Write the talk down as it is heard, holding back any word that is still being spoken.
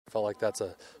felt like that's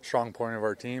a strong point of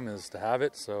our team is to have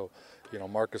it. So,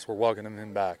 Marcus, we're welcoming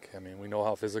him back. I mean, we know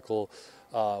how physical,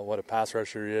 what a pass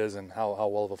rusher he is, and how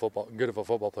well of good of a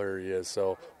football player he is.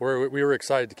 So we were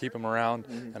excited to keep him around,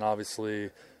 and obviously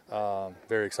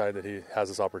very excited that he has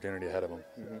this opportunity ahead of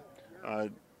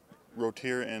him.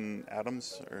 Rotier and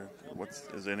Adams, or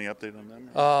is there any update on them?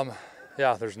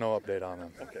 Yeah, there's no update on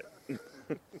them. Okay.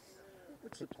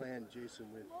 What's the plan, Jason,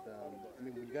 with,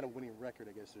 when you got a winning record,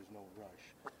 I guess there's no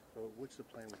rush. But what's the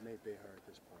plan with Nate Behar at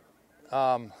this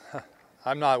point?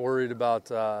 I'm not worried about,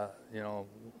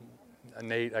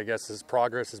 Nate. I guess his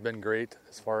progress has been great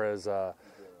as far as, I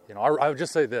would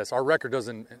just say this. Our record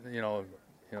doesn't,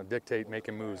 dictate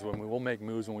making moves. We'll make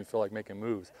moves when we feel like making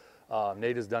moves.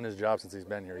 Nate has done his job since he's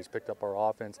been here. He's picked up our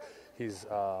offense. He's,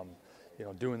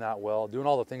 doing that well, doing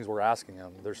all the things we're asking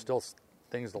him. There's still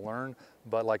things to learn,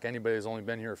 but like anybody who's only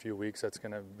been here a few weeks, that's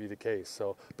going to be the case.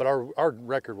 So, but our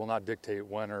record will not dictate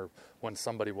when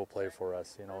somebody will play for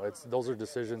us. Those are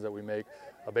decisions that we make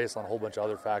based on a whole bunch of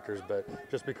other factors.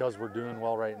 But just because we're doing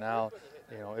well right now,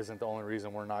 isn't the only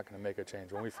reason we're not going to make a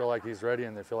change. When we feel like he's ready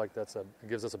and they feel like it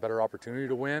gives us a better opportunity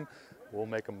to win, we'll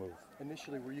make a move.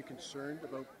 Initially, were you concerned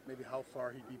about maybe how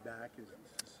far he'd be back?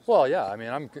 Well, yeah. I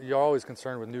mean, you're always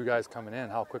concerned with new guys coming in,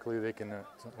 how quickly they can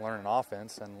learn an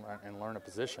offense and learn a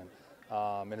position.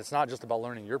 And it's not just about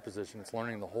learning your position; it's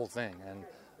learning the whole thing. And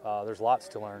there's lots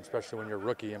to learn, especially when you're a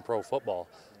rookie in pro football.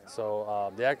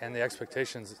 So the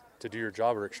expectations to do your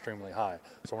job are extremely high.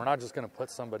 So we're not just going to put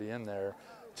somebody in there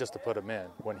just to put him in.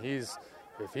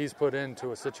 If he's put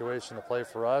into a situation to play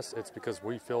for us, it's because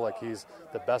we feel like he's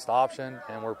the best option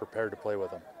and we're prepared to play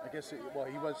with him. I guess, he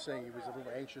was saying he was a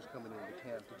little anxious coming into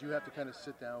camp. Did you have to kind of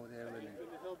sit down with him and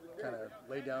kind of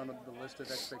lay down the list of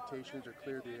expectations or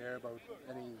clear the air about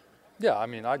any? Yeah, I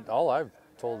mean, all I've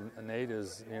told Nate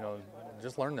is,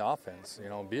 just learn the offense.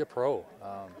 Be a pro.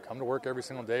 Come to work every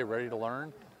single day ready to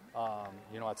learn.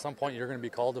 At some point you're going to be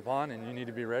called upon and you need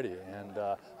to be ready. And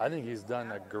I think he's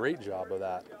done a great job of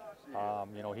that.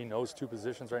 He knows two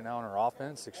positions right now in our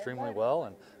offense extremely well,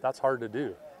 and that's hard to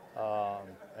do.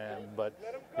 But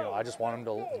I just want him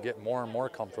to get more and more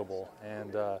comfortable.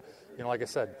 And, like I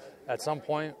said, at some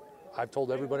point, I've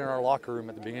told everybody in our locker room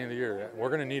at the beginning of the year, we're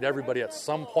going to need everybody at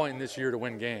some point in this year to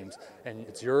win games. And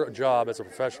it's your job as a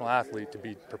professional athlete to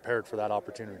be prepared for that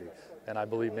opportunity. And I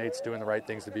believe Nate's doing the right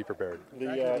things to be prepared.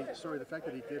 The fact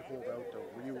that he did hold out, though,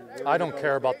 were you worried? I don't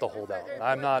care about the holdout.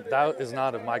 That is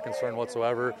not of my concern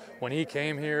whatsoever. When he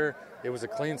came here, it was a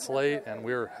clean slate, and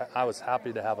I was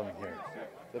happy to have him here.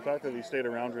 The fact that he stayed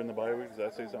around during the bye week, does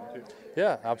that say something too?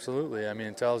 Yeah, absolutely. I mean,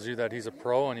 it tells you that he's a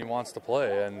pro and he wants to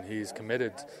play, and he's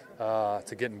committed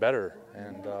to getting better.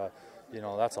 And,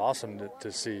 that's awesome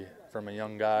to see from a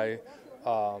young guy,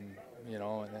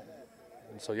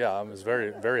 And so, yeah, I was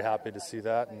very, very happy to see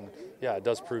that. And, yeah, it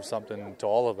does prove something to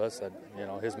all of us that,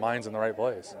 his mind's in the right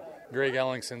place. Greg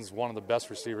Ellingson's one of the best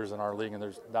receivers in our league,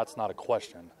 and that's not a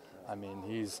question. I mean,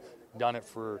 he's done it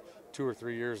for 2 or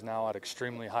 3 years now at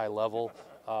extremely high level.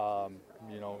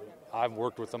 I've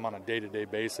worked with him on a day-to-day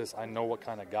basis. I know what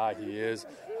kind of guy he is,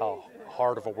 how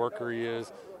hard of a worker he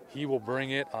is. He will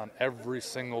bring it on every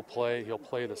single play. He'll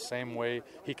play the same way.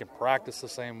 He can practice the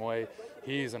same way.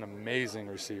 He's an amazing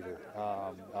receiver.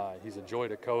 He's a joy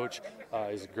to coach.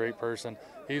 He's a great person.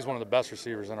 He's one of the best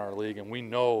receivers in our league, and we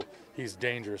know he's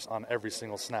dangerous on every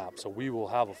single snap. So we will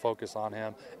have a focus on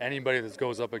him. Anybody that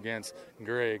goes up against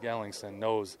Greg Ellingson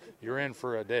knows you're in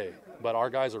for a day. But our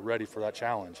guys are ready for that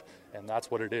challenge, and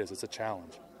that's what it is. It's a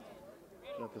challenge.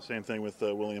 The same thing with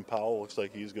William Powell. Looks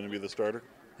like he's going to be the starter.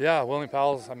 Yeah, William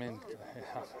Powell's,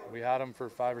 we had him for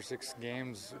 5 or 6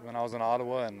 games when I was in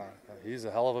Ottawa, and he's a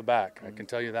hell of a back. I can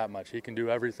tell you that much. He can do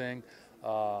everything.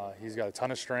 He's got a ton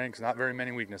of strengths, not very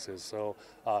many weaknesses. So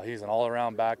he's an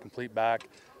all-around back, complete back.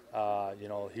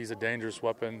 He's a dangerous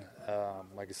weapon.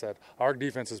 Like I said, our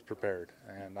defense is prepared,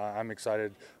 and I'm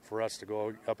excited for us to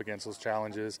go up against those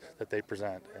challenges that they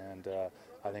present. And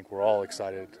I think we're all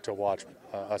excited to watch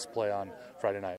us play on Friday night.